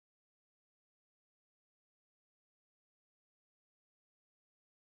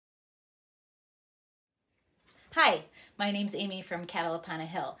Hi, my name's Amy from Cattle Upon a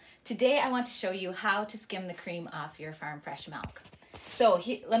Hill. Today I want to show you how to skim the cream off your farm fresh milk. So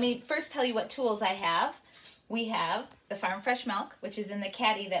let me first tell you what tools I have. We have the farm fresh milk, which is in the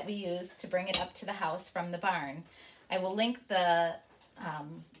caddy that we use to bring it up to the house from the barn. I will link the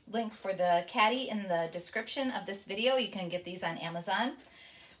link for the caddy in the description of this video. You can get these on Amazon.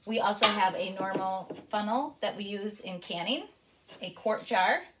 We also have a normal funnel that we use in canning, a quart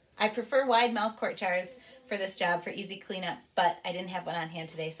jar. I prefer wide mouth quart jars for this job for easy cleanup, but I didn't have one on hand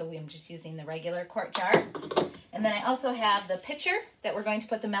today, so I'm just using the regular quart jar. And then I also have the pitcher that we're going to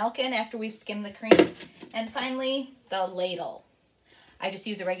put the milk in after we've skimmed the cream. And finally, the ladle. I just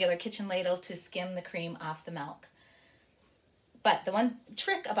use a regular kitchen ladle to skim the cream off the milk. But the one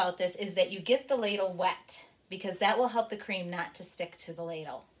trick about this is that you get the ladle wet, because that will help the cream not to stick to the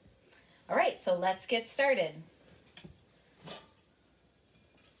ladle. All right, so let's get started.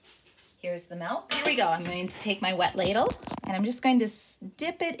 Here's the milk. Here we go. I'm going to take my wet ladle and I'm just going to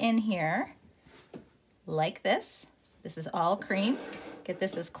dip it in here like this. This is all cream. Get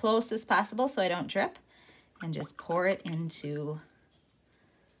this as close as possible so I don't drip, and just pour it into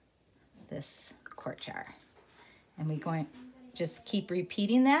this quart jar. And we're going to just keep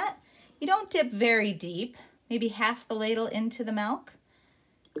repeating that. You don't dip very deep, maybe half the ladle into the milk,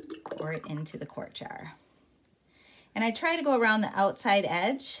 pour it into the quart jar. And I try to go around the outside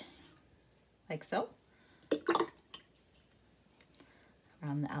edge, like so.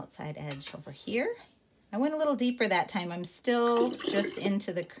 Around the outside edge over here. I went a little deeper that time. I'm still just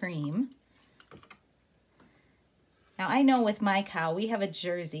into the cream. Now I know with my cow, we have a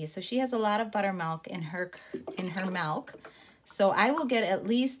Jersey, so she has a lot of buttermilk in her milk. So I will get at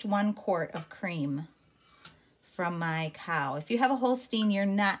least 1 quart of cream from my cow. If you have a Holstein, you're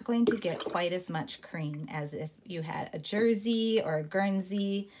not going to get quite as much cream as if you had a Jersey or a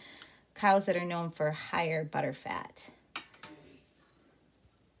Guernsey, cows that are known for higher butter fat.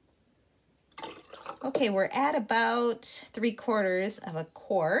 Okay, we're at about 3/4 of a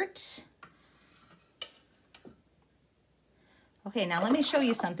quart. Okay, now let me show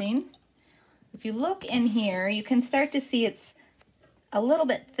you something. If you look in here, you can start to see it's a little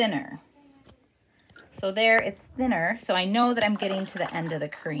bit thinner. So there, it's thinner, so I know that I'm getting to the end of the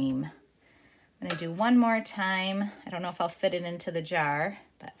cream. I'm gonna do one more time. I don't know if I'll fit it into the jar,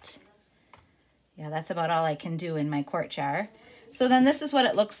 but yeah, that's about all I can do in my quart jar. So then this is what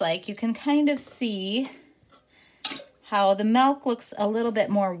it looks like. You can kind of see how the milk looks a little bit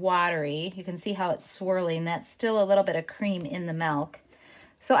more watery. You can see how it's swirling. That's still a little bit of cream in the milk.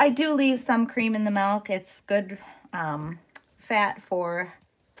 So I do leave some cream in the milk. It's good fat for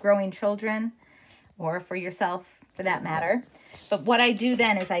growing children, or for yourself for that matter. But what I do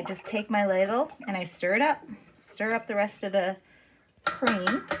then is I just take my ladle and I stir up the rest of the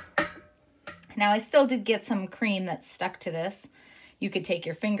cream. Now I still did get some cream that's stuck to this. You could take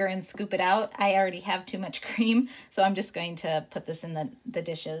your finger and scoop it out. I already have too much cream, so I'm just going to put this in the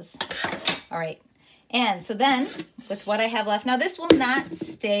dishes. All right, and so then with what I have left, now this will not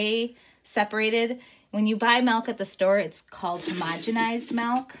stay separated. When you buy milk at the store, it's called homogenized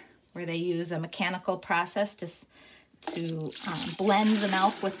milk, where they use a mechanical process to blend the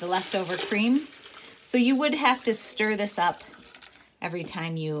milk with the leftover cream. So you would have to stir this up every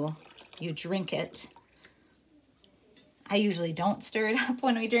time you drink it. I usually don't stir it up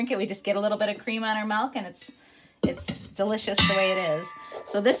when we drink it. We just get a little bit of cream on our milk, and it's delicious the way it is.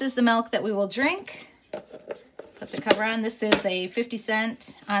 So this is the milk that we will drink. Put the cover on. This is a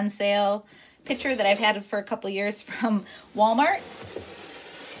 50-cent on sale pitcher that I've had for a couple years from Walmart.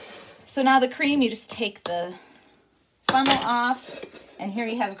 So now the cream, you just take the funnel off, and here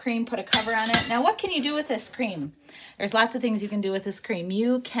you have a cream, put a cover on it. Now what can you do with this cream? There's lots of things you can do with this cream.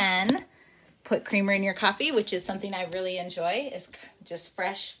 You can put creamer in your coffee, which is something I really enjoy, is just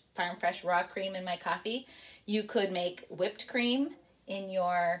fresh, farm fresh raw cream in my coffee. You could make whipped cream in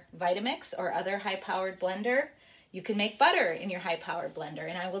your Vitamix or other high-powered blender. You can make butter in your high-powered blender,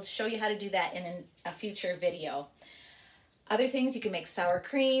 and I will show you how to do that in a future video. Other things, you can make sour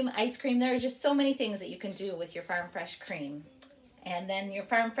cream, ice cream. There are just so many things that you can do with your farm fresh cream. And then your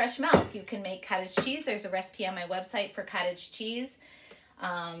farm fresh milk, you can make cottage cheese. There's a recipe on my website for cottage cheese.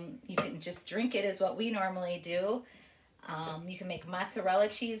 You can just drink it, is what we normally do. You can make mozzarella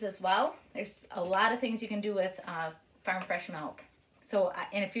cheese as well. There's a lot of things you can do with farm fresh milk. So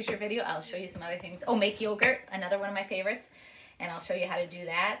in a future video, I'll show you some other things. Oh, make yogurt, another one of my favorites, and I'll show you how to do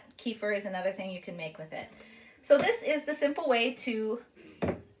that. Kefir is another thing you can make with it. So this is the simple way to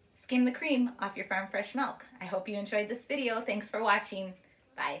skim the cream off your farm fresh milk. I hope you enjoyed this video. Thanks for watching.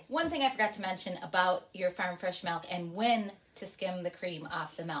 Bye. One thing I forgot to mention about your farm fresh milk and when to skim the cream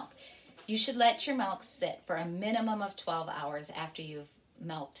off the milk. You should let your milk sit for a minimum of 12 hours after you've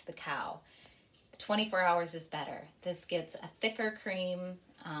milked the cow. 24 hours is better. This gets a thicker cream.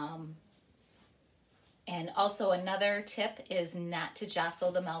 And also another tip is not to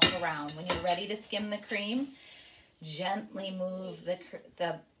jostle the milk around. When you're ready to skim the cream, gently move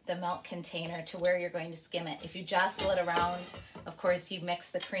the milk container to where you're going to skim it. If you jostle it around, of course, you mix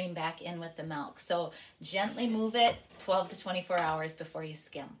the cream back in with the milk. So gently move it 12 to 24 hours before you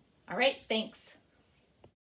skim. All right, thanks.